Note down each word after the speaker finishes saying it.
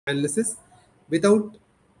analysis. Without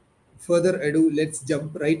further ado, let's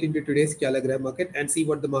jump right into today's Calagram market and see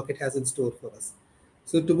what the market has in store for us.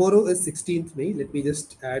 So tomorrow is 16th May. Let me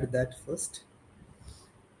just add that first.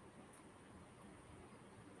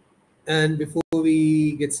 And before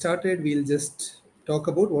we get started, we'll just talk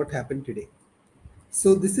about what happened today.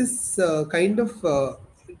 So this is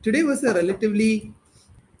today was a relatively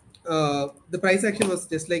the price action was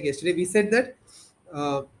just like yesterday.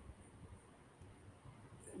 Uh,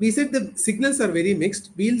 we said the signals are very mixed.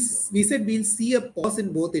 We said we'll see a pause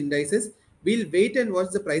in both indices. We'll wait and watch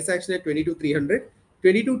the price action at 22,300.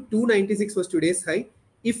 22,296 was today's high.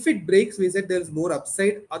 If it breaks, we said there's more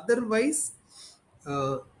upside. Otherwise,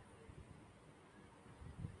 uh,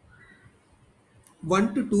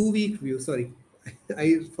 1 to 2 week view. Sorry,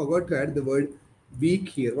 I forgot to add the word week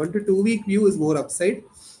here. 1 to 2 week view is more upside.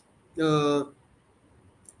 Uh,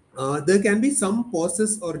 there can be some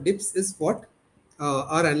pauses or dips, is what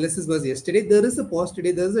our analysis was yesterday. There is a pause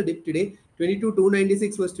today. There is a dip today.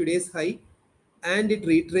 22,296 was today's high, and it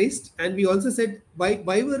retraced. And we also said why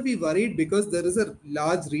were we worried? Because there is a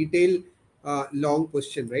large retail long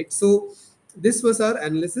position, right? So this was our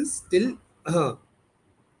analysis till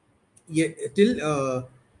yeah, till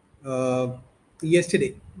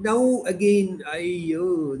yesterday. Now again,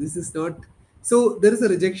 this is not. So there is a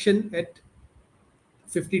rejection at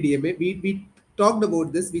 50 DMA. We talked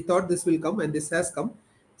about this. We thought this will come, and this has come.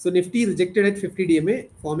 So Nifty rejected at 50 DMA,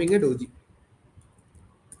 forming a doji.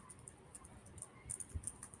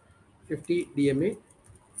 50 DMA,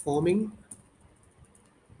 forming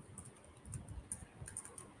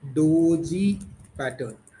doji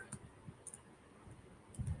pattern.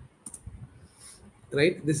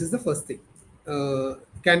 Right. This is the first thing.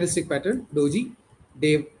 Candlestick pattern, doji,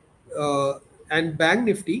 day, and Bank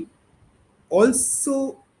Nifty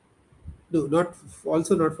also no, not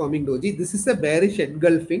also not forming doji. This is a bearish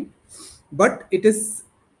engulfing, but it is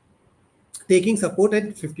taking support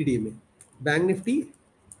at 50 DMA. Bank Nifty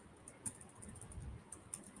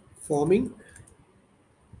forming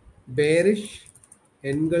bearish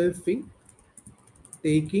engulfing,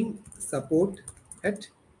 taking support at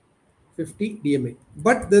 50 DMA.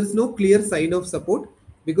 But there's no clear sign of support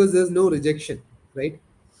because there's no rejection, right?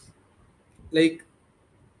 Like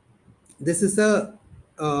this is a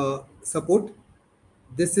support.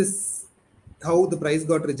 This is how the price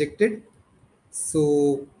got rejected.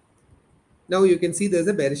 So now you can see there's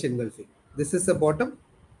a bearish engulfing. This is a bottom.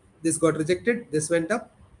 This got rejected. This went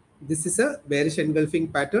up. This is a bearish engulfing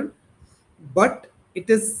pattern, but it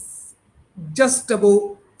is just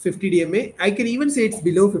above 50 DMA. I can even say it's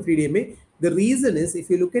below 50 DMA. The reason is if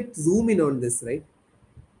you look at zoom in on this, right?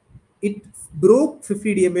 It broke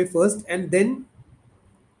 50 DMA first and then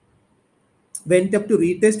went up to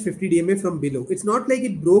retest 50 DMA from below. It's not like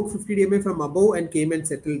it broke 50 DMA from above and came and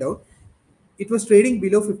settled down. It was trading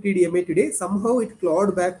below 50 DMA today. Somehow it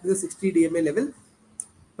clawed back to the 60 DMA level.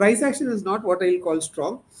 Price action is not what I'll call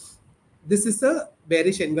strong. This is a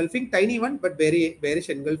bearish engulfing, tiny one, but very bearish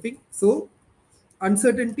engulfing. So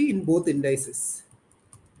uncertainty in both indices.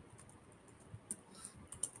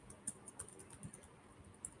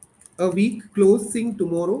 A week closing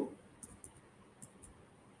tomorrow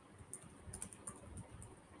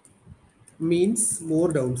means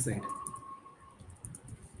more downside,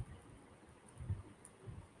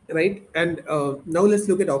 right? And now let's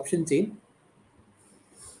look at option chain.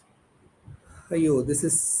 Ayo, this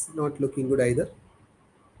is not looking good either.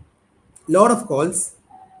 Lot of calls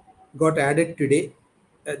got added today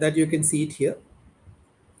that you can see it here.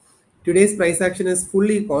 Today's price action is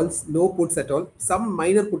fully calls, no puts at all. Some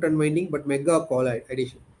minor put unwinding, but mega call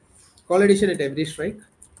addition. Call addition at every strike.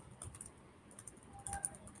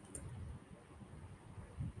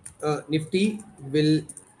 Nifty will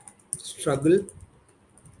struggle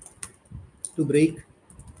to break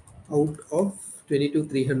out of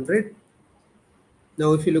 22,300.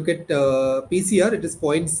 Now, if you look at PCR, it is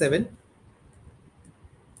 0.7.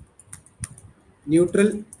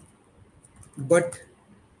 Neutral, but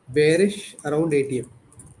bearish around ATM.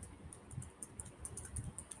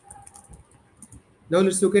 Now,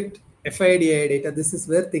 let's look at FII DII data. This is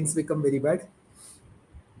where things become very bad.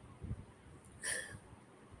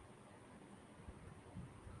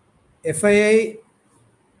 FII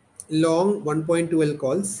long 1.2L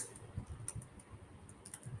calls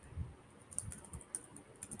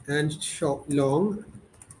and short long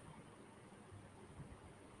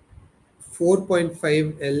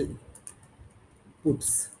 4.5L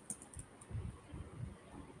puts.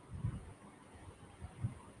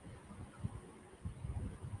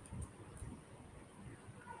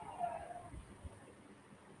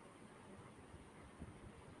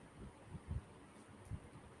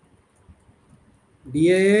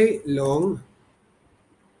 DII long,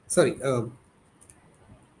 sorry,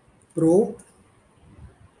 pro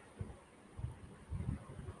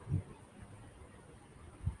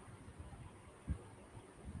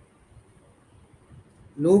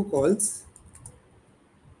no calls,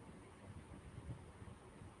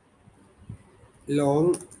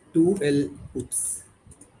 long 2L puts.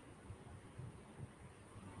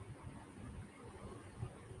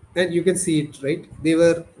 And you can see it, right?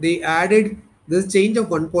 They added this change of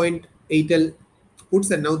 1.8L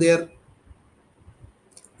puts, and now they are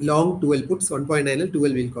long 2L puts, 1.9L,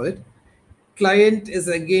 2L we'll call it. Client is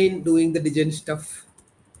again doing the degen stuff.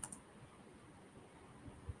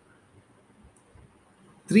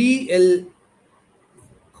 3L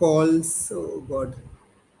calls, oh god.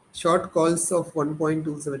 Short calls of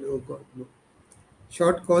 1.27, oh god, no.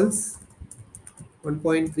 Short calls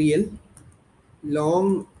 1.3L,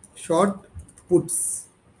 long short puts.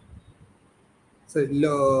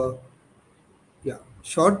 So, yeah,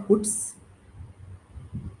 short puts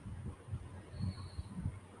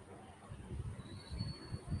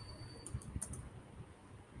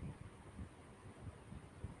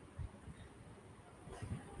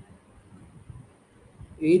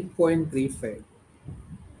 8.35.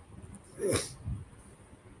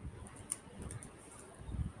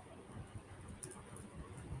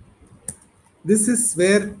 This is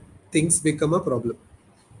where things become a problem.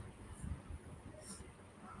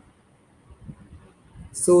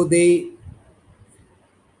 So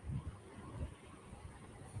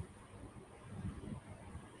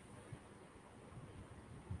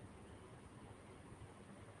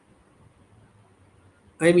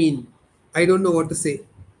I mean, I don't know what to say,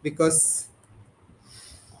 because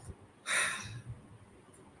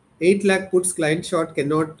 8 lakh puts client short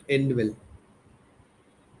cannot end well.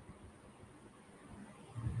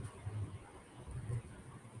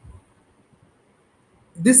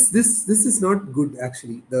 This is not good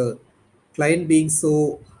actually. The client being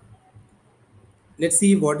so. Let's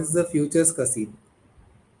see what is the futures casino.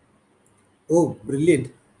 Oh,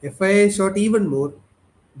 brilliant! FII short even more.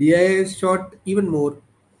 DII short even more.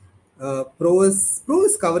 Pro is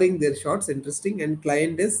covering their shorts, interesting, and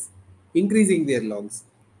client is increasing their longs.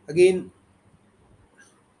 Again,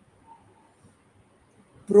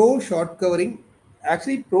 pro short covering.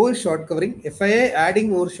 Actually, pro is short covering. FII adding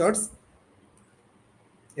more shorts.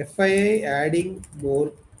 FII adding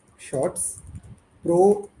more shorts.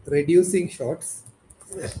 Pro reducing shorts.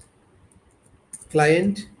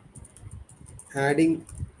 Client adding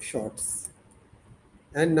shorts.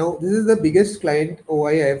 And now this is the biggest client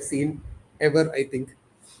OI I have seen ever, I think.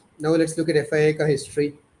 Now let's look at FII ka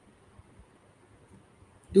history.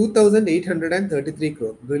 2,833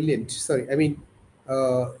 crore. Brilliant. Sorry, I mean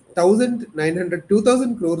 1,900,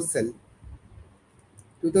 2,000 crore sell.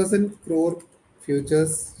 2,000 crore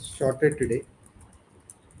futures shorted today.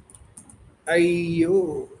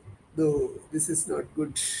 Ayyo, though this is not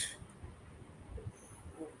good.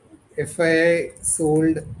 FII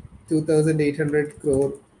sold 2,800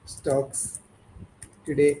 crore stocks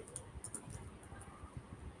today.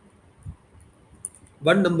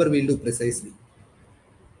 One number we'll do precisely.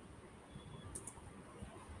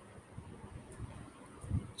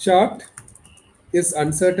 Chart is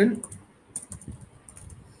uncertain.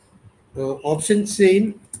 Option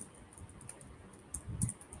chain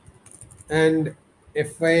and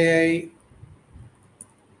FII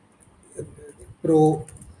pro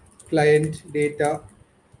client data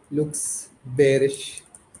looks bearish.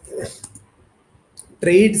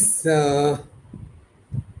 Trades are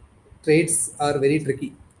very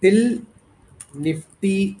tricky till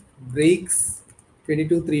Nifty breaks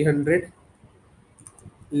 22,300.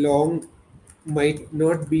 Long might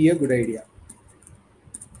not be a good idea.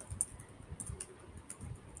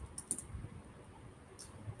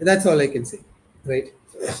 That's all I can say, right?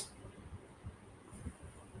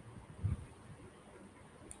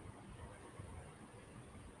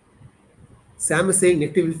 Sam is saying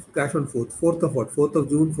Nifty will crash on 4th. 4th of what? 4th of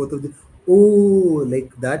June, 4th of June. Oh,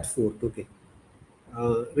 like that 4th. Okay.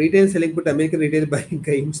 Retail selling put American retail buying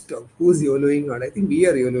GameStop. Who's YOLOing hard? I think we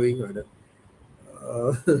are YOLOing harder.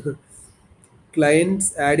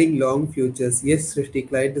 Clients adding long futures. Yes, Srishti,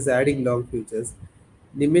 client is adding long futures.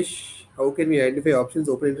 Nimish, how can we identify options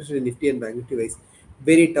open interest in Nifty and Bank Nifty wise?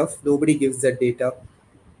 Very tough. Nobody gives that data.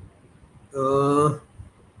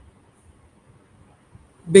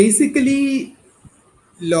 Basically,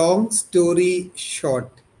 long story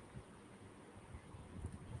short,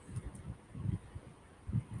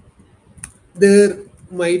 there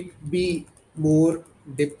might be more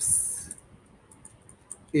dips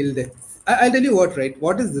till then. I'll tell you what, right?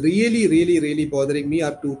 What is really, really, really bothering me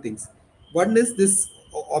are two things. One is this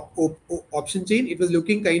option chain. It was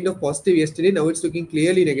looking kind of positive yesterday. Now it's looking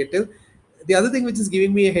clearly negative. The other thing which is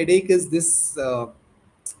giving me a headache is this.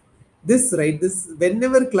 This right, this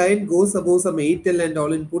whenever client goes above some 8L and all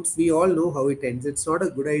inputs, we all know how it ends. It's not a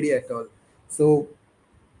good idea at all. So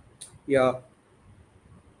yeah,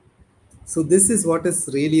 so this is what is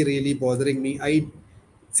really bothering me. I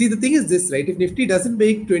see the thing is this, right? If Nifty doesn't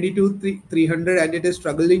make 22,300 and it is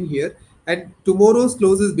struggling here, and tomorrow's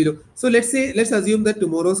close is below. So let's assume that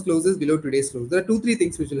tomorrow's close is below today's close. There are three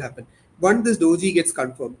things which will happen. One, this doji gets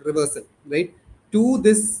confirmed, reversal, right? Two,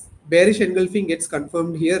 this bearish engulfing gets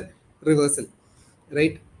confirmed here, reversal,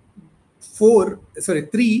 right?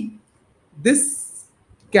 Three, this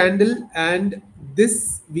candle and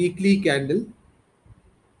this weekly candle.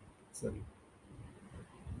 Sorry.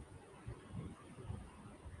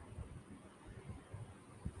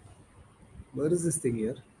 Where is this thing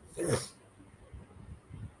here?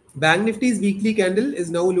 Bank Nifty's weekly candle is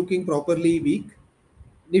now looking properly weak.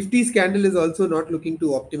 Nifty's candle is also not looking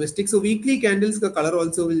too optimistic. So weekly candles, the color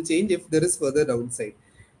also will change if there is further downside.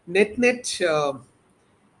 Net,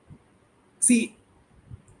 see,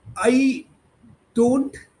 I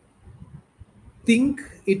don't think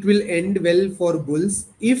it will end well for bulls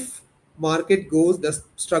if market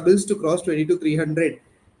struggles to cross 22,300.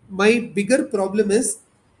 My bigger problem is,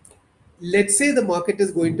 let's say the market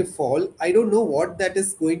is going to fall. I don't know what that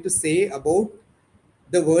is going to say about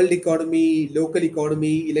the world economy, local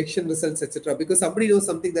economy, election results, etc. Because somebody knows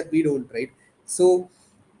something that we don't, right? So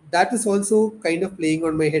that is also kind of playing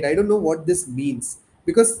on my head. I don't know what this means.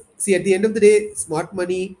 Because see, at the end of the day, smart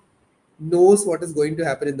money knows what is going to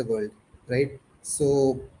happen in the world, right?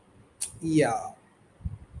 So yeah.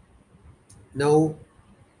 Now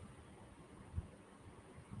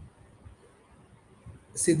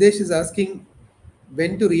Siddesh is asking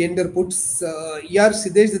when to re-enter puts. Yeah,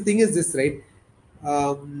 Siddesh, the thing is this, right?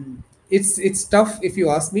 It's tough if you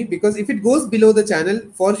ask me, because if it goes below the channel,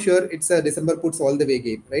 for sure it's a December puts all the way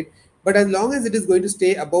game, right? But as long as it is going to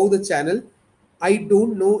stay above the channel, I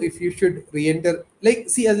don't know if you should re-enter. Like,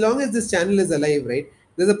 see, as long as this channel is alive, right?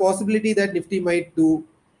 There's a possibility that Nifty might do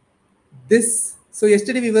this. So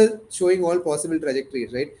yesterday we were showing all possible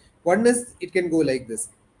trajectories, right? One is it can go like this.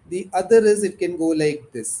 The other is it can go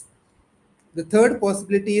like this. The third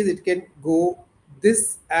possibility is it can go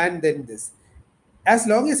this and then this. As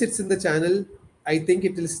long as it's in the channel, I think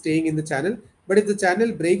it is staying in the channel. But if the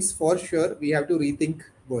channel breaks, for sure, we have to rethink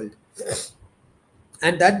world.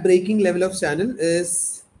 And that breaking level of channel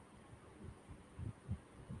is,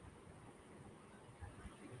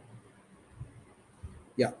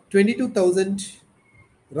 yeah, 22,000,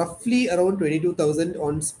 roughly around 22,000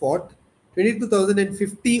 on spot.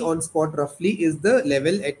 22,050 on spot roughly is the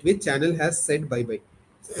level at which channel has said bye bye.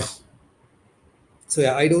 So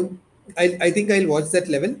yeah, I think I'll watch that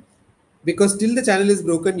level, because till the channel is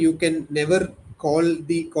broken, you can never call it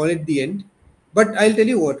the end. But I'll tell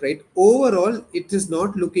you what, right? Overall, it is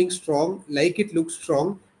not looking strong like it looked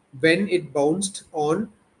strong when it bounced on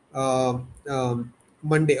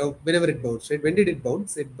Monday, or whenever it bounced, right? When did it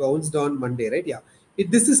bounce? It bounced on Monday, right? Yeah.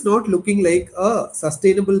 This is not looking like a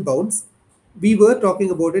sustainable bounce. We were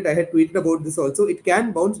talking about it. I had tweeted about this also. It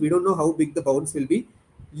can bounce. We don't know how big the bounce will be.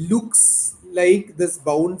 Looks like this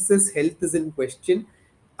bounce's health is in question.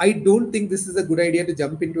 I don't think this is a good idea to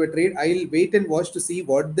jump into a trade. I'll wait and watch to see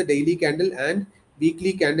what the daily candle and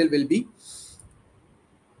weekly candle will be.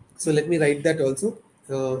 So let me write that also.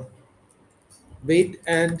 Wait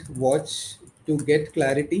and watch to get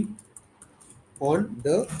clarity on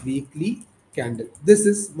the weekly candle. This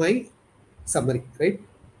is my summary, right?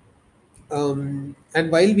 And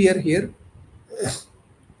while we are here,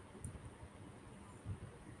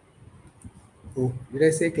 oh, did I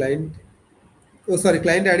say client? Oh, sorry,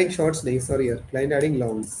 client adding shorts. Nahi, sorry, here. Client adding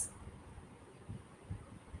longs.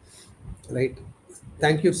 Right.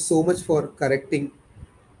 Thank you so much for correcting.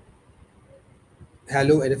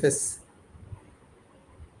 Hello, NFS.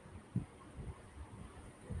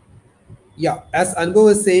 Yeah, as Anbo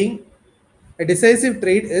was saying, a decisive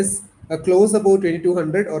trade is a close above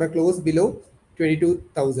 2200 or a close below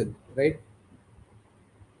 22,000, right?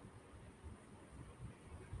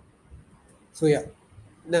 So yeah,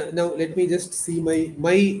 now let me just see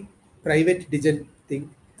my private Digen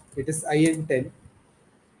thing. It is IN10.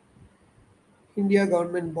 India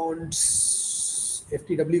government bonds,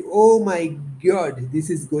 FTW. Oh my God, this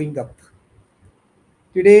is going up.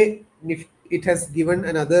 Today, it has given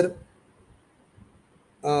another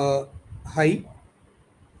high.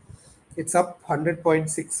 It's up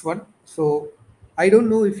 100.61. So I don't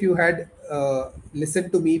know if you had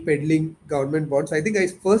listened to me peddling government bonds. I think I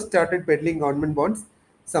first started peddling government bonds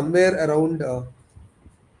somewhere around,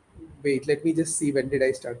 wait, let me just see when did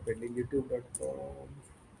I start peddling. YouTube.com.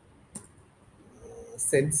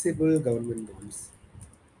 Sensible government bonds.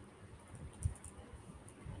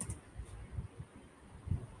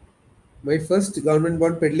 My first government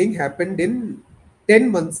bond peddling happened in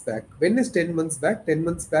 10 months back. When is 10 months back? 10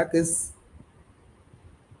 months back is,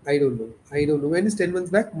 I don't know. I don't know. When is 10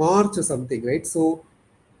 months back? March or something, right? So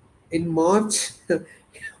in March,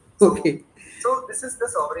 okay. So this is the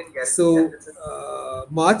sovereign guarantee. So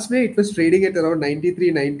March, May, it was trading at around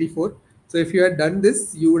 93, 94. So if you had done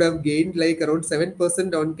this, you would have gained like around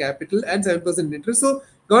 7% on capital and 7% interest. So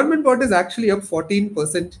government bond is actually up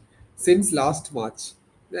 14% since last March.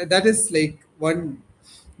 That is like one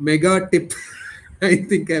mega tip I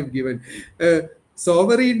think I've given.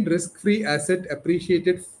 Sovereign risk-free asset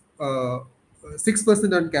appreciated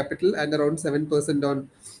 6% on capital and around 7% on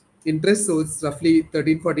interest. So it's roughly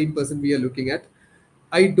 13-14% we are looking at.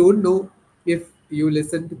 I don't know if you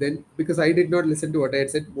listened then, because I did not listen to what I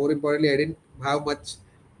had said. More importantly, I didn't have much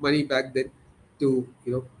money back then to,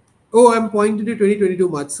 Oh, I'm pointing to 2022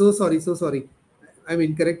 March. So sorry, so sorry. I'm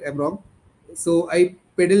incorrect. I'm wrong. So I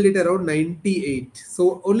pedaled it around 98.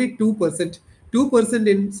 So only 2%. 2%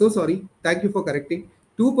 in, so sorry. Thank you for correcting.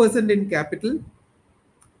 2% in capital,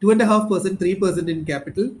 2.5%, 3% in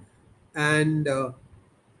capital, and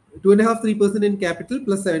 2.5, 3% in capital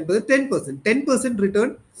plus 7%, 10%. 10%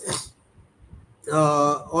 return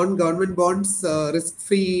on government bonds, risk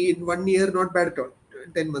free in 1 year, not bad at all.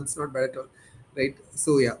 10 months, not bad at all. Right.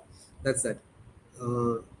 So yeah, that's that.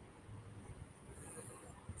 Uh,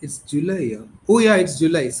 It's July. Yeah. Oh, yeah, it's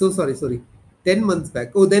July. So sorry, sorry. 10 months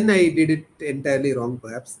back. Oh, then I did it entirely wrong,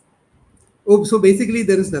 perhaps. Oh, so basically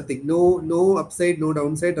there is nothing. No upside, no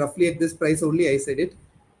downside. Roughly at this price only, I said it.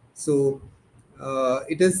 So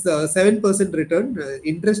it is 7% return.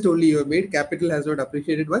 Interest only you have made. Capital has not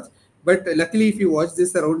appreciated much. But luckily, if you watch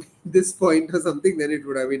this around this point or something, then it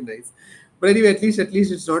would have been nice. But anyway, at least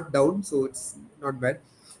it's not down, so it's not bad.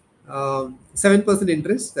 7%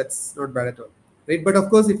 interest, that's not bad at all, right? But of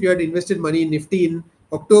course, if you had invested money in Nifty in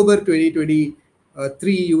October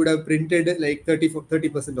 2023, you would have printed like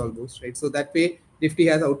 30% almost, right? So that way, Nifty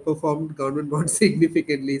has outperformed government bonds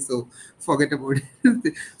significantly. So forget about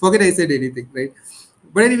it. Forget I said anything, right?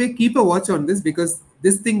 But anyway, keep a watch on this, because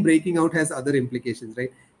this thing breaking out has other implications,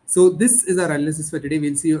 right? So this is our analysis for today.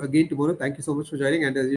 We'll see you again tomorrow. Thank you so much for joining, and as